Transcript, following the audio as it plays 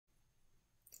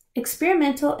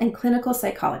Experimental and clinical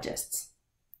psychologists.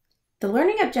 The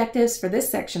learning objectives for this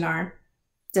section are: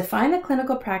 define the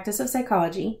clinical practice of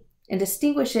psychology and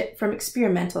distinguish it from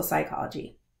experimental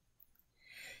psychology.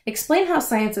 Explain how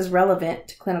science is relevant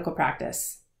to clinical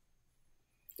practice.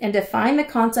 And define the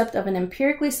concept of an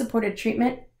empirically supported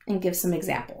treatment and give some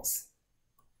examples.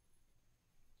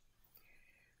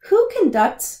 Who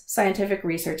conducts scientific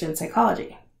research in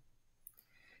psychology?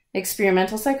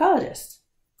 Experimental psychologists.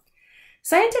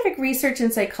 Scientific research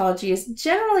in psychology is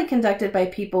generally conducted by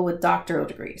people with doctoral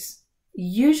degrees,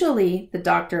 usually the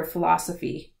Doctor of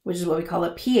Philosophy, which is what we call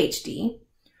a PhD,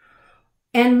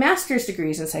 and master's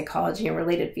degrees in psychology and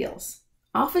related fields,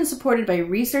 often supported by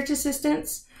research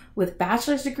assistants with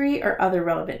bachelor's degree or other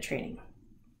relevant training.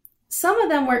 Some of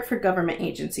them work for government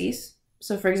agencies,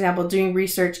 so for example, doing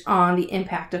research on the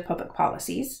impact of public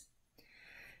policies.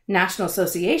 National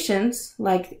associations,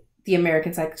 like the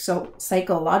American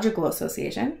Psychological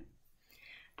Association.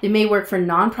 They may work for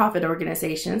nonprofit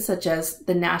organizations such as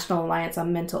the National Alliance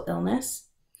on Mental Illness,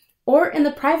 or in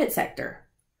the private sector,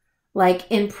 like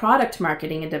in product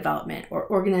marketing and development or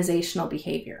organizational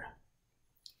behavior.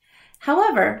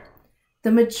 However,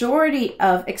 the majority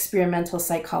of experimental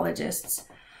psychologists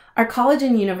are college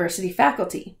and university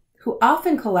faculty who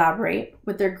often collaborate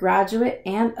with their graduate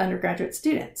and undergraduate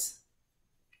students.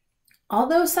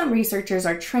 Although some researchers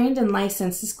are trained and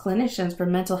licensed as clinicians for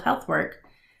mental health work,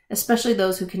 especially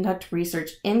those who conduct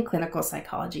research in clinical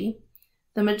psychology,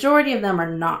 the majority of them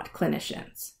are not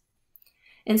clinicians.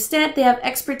 Instead, they have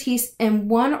expertise in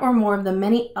one or more of the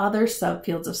many other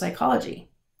subfields of psychology: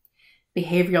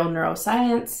 behavioral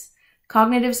neuroscience,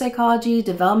 cognitive psychology,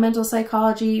 developmental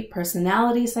psychology,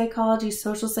 personality psychology,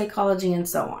 social psychology, and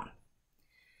so on.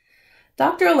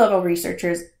 Doctoral level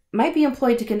researchers might be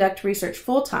employed to conduct research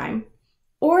full-time,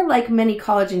 or like many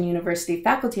college and university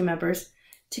faculty members,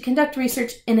 to conduct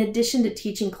research in addition to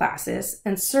teaching classes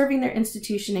and serving their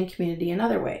institution and community in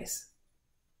other ways.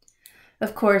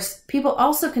 Of course, people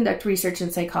also conduct research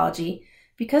in psychology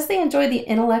because they enjoy the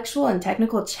intellectual and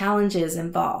technical challenges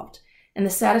involved and the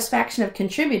satisfaction of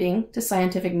contributing to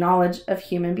scientific knowledge of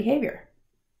human behavior.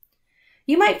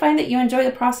 You might find that you enjoy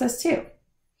the process too.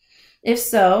 If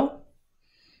so,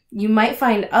 you might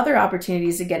find other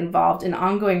opportunities to get involved in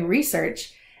ongoing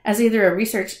research as either a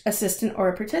research assistant or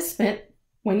a participant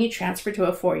when you transfer to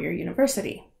a four-year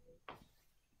university.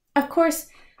 Of course,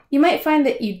 you might find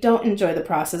that you don't enjoy the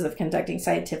process of conducting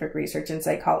scientific research in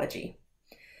psychology,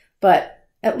 but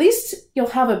at least you'll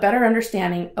have a better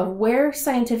understanding of where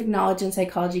scientific knowledge in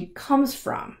psychology comes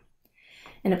from,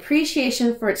 an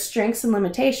appreciation for its strengths and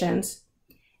limitations,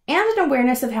 and an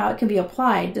awareness of how it can be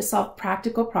applied to solve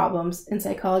practical problems in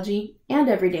psychology and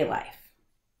everyday life.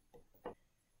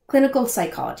 Clinical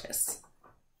psychologists.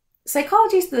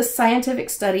 Psychology is the scientific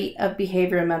study of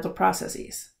behavior and mental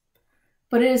processes,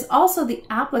 but it is also the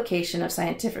application of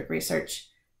scientific research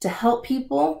to help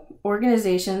people,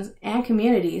 organizations, and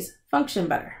communities function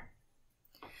better.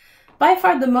 By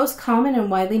far, the most common and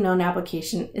widely known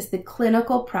application is the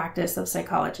clinical practice of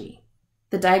psychology,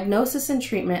 the diagnosis and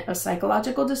treatment of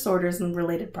psychological disorders and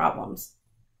related problems.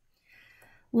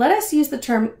 Let us use the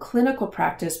term clinical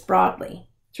practice broadly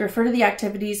to refer to the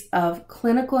activities of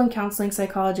clinical and counseling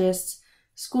psychologists,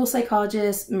 school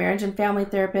psychologists, marriage and family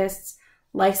therapists,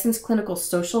 licensed clinical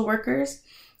social workers,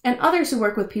 and others who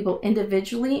work with people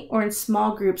individually or in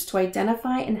small groups to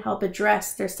identify and help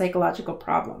address their psychological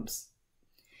problems.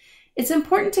 It's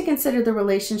important to consider the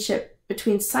relationship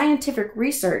between scientific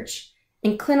research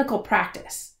and clinical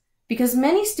practice, because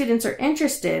many students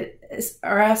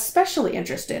are especially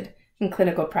interested in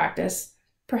clinical practice,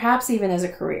 perhaps even as a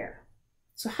career.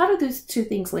 So how do those two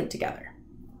things link together?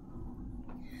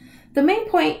 The main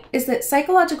point is that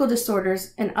psychological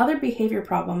disorders and other behavior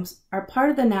problems are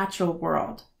part of the natural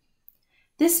world.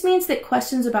 This means that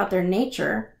questions about their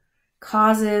nature,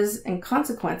 causes, and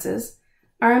consequences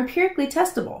are empirically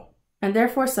testable and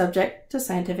therefore subject to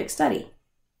scientific study.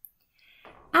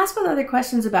 As with other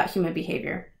questions about human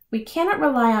behavior, we cannot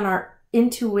rely on our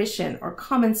intuition or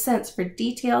common sense for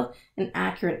detailed and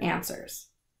accurate answers.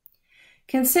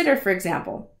 Consider, for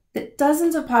example, that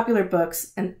dozens of popular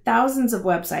books and thousands of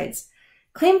websites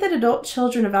claim that adult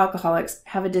children of alcoholics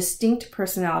have a distinct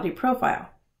personality profile,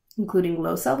 including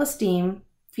low self-esteem,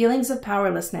 feelings of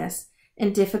powerlessness,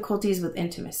 and difficulties with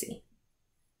intimacy.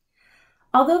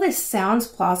 Although this sounds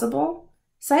plausible,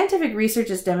 scientific research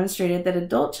has demonstrated that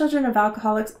adult children of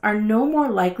alcoholics are no more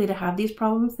likely to have these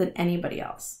problems than anybody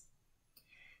else.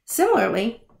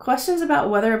 Similarly, questions about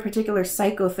whether a particular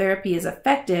psychotherapy is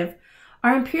effective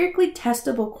are empirically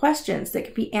testable questions that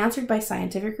can be answered by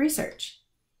scientific research.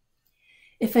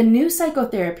 If a new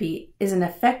psychotherapy is an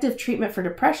effective treatment for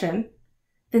depression,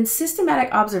 then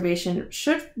systematic observation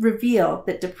should reveal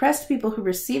that depressed people who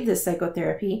receive this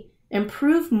psychotherapy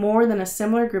improve more than a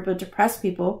similar group of depressed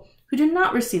people who do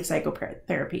not receive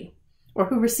psychotherapy or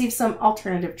who receive some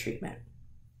alternative treatment.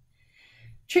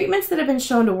 Treatments that have been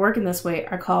shown to work in this way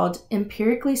are called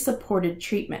empirically supported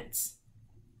treatments.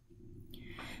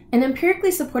 An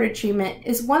empirically supported treatment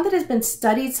is one that has been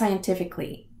studied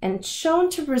scientifically and shown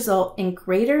to result in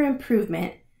greater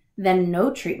improvement than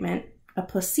no treatment, a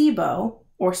placebo,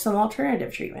 or some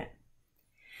alternative treatment.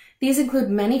 These include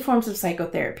many forms of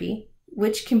psychotherapy,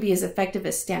 which can be as effective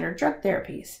as standard drug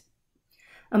therapies.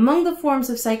 Among the forms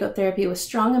of psychotherapy with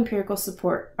strong empirical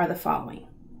support are the following: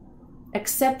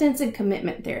 acceptance and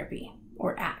commitment therapy,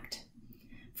 or ACT,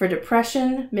 for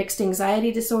depression, mixed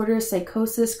anxiety disorders,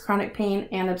 psychosis, chronic pain,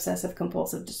 and obsessive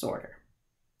compulsive disorder.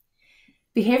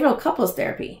 Behavioral couples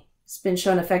therapy has been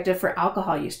shown effective for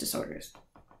alcohol use disorders.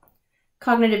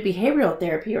 Cognitive behavioral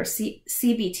therapy, or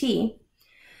CBT,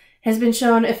 has been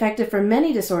shown effective for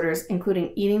many disorders,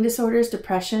 including eating disorders,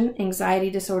 depression, anxiety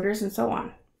disorders, and so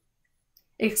on.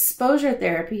 Exposure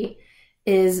therapy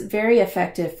is very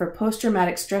effective for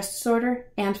post-traumatic stress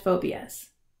disorder and phobias.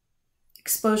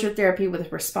 Exposure therapy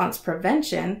with response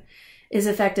prevention is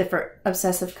effective for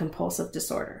obsessive compulsive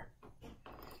disorder.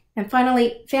 And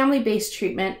finally, family-based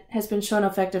treatment has been shown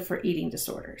effective for eating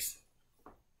disorders.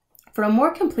 For a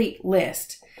more complete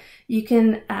list, you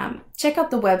can check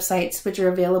out the websites which are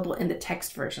available in the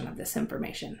text version of this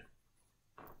information.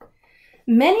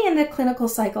 Many in the clinical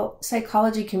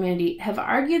psychology community have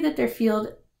argued that their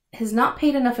field has not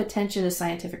paid enough attention to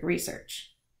scientific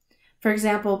research. For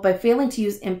example, by failing to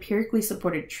use empirically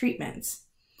supported treatments,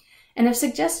 and have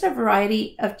suggested a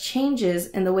variety of changes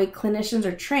in the way clinicians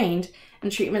are trained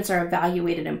and treatments are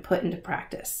evaluated and put into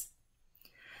practice.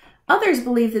 Others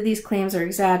believe that these claims are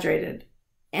exaggerated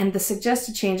and the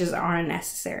suggested changes are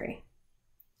unnecessary.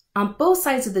 On both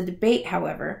sides of the debate,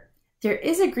 however, there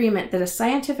is agreement that a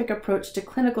scientific approach to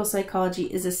clinical psychology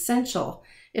is essential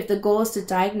if the goal is to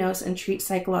diagnose and treat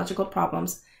psychological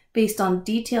problems based on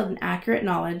detailed and accurate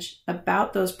knowledge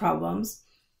about those problems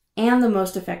and the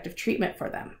most effective treatment for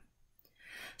them.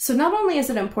 So not only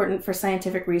is it important for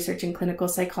scientific research in clinical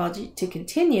psychology to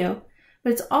continue,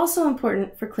 but it's also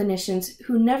important for clinicians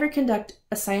who never conduct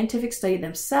a scientific study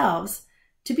themselves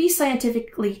to be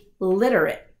scientifically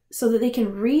literate so that they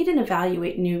can read and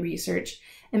evaluate new research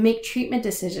and make treatment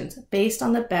decisions based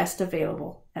on the best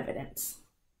available evidence.